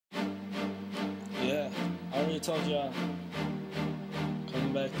already told y'all.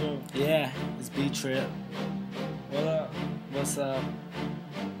 Coming back through. Yeah, it's B-tripp. What up? What's up?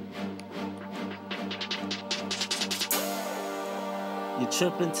 You're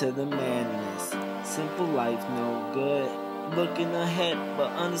tripping to the madness. Simple life, no good. Looking ahead,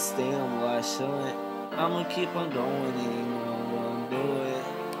 but understand why I shouldn't. I'ma keep on going and you know I'm gonna do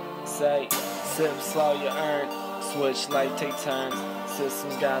it. Say, sip slow, you earn. Switch life, take turns.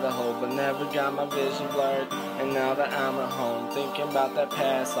 Systems got a hold, but never got my vision blurred. And now that I'm at home, thinking about that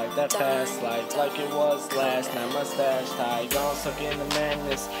past, like that past life, like it was last night. My stash tight, gone stuck in the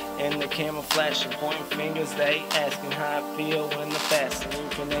madness, in the camouflage, and pointing fingers. They asking how I feel when the fast and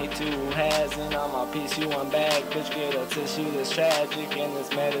incarnate to who has. And on my piece, you on bag, bitch, get a tissue that's tragic, and this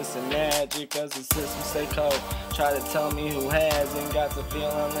medicine magic, cause the system stay cold. Try to tell me who has and got the feel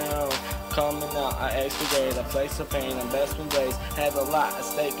on their own. Coming out, I expurgate, I place of pain, I'm best friend days. Had a lot at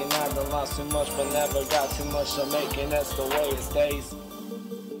stake and I done lost too much, but never got too much to make, and that's the way it stays.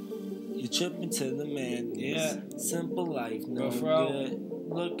 You're tripping to the madness. Yeah. Simple life, no good.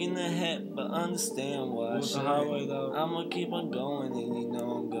 Looking ahead, but understand why I should. Highway, though. I'ma keep on going and you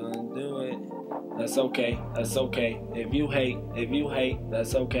know I'm gonna do it. That's okay, that's okay. If you hate,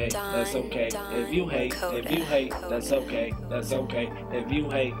 that's okay, that's okay. If you hate, that's okay, that's okay. If you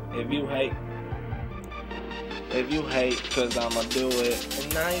hate, cause I'ma do it.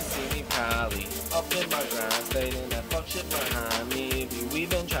 And now you see me probably up in my grind, stating that fuck shit behind me. If you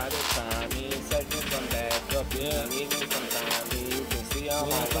even try to try me, in seconds I'm back up, yeah. And even sometimes you can see I'm on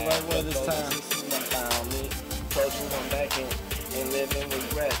the right way this time. Found me, told you I'm back in and living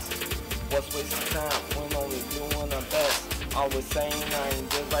regrets. What's wasting time when only doing our best? Always saying I ain't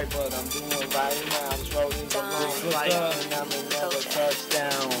did right, but I'm doing right now. This road is a long flight and I may never touch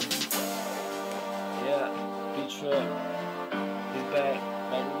down. Yeah, B-tripp. He's back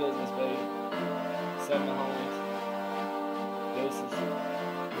in business, baby. Set my home.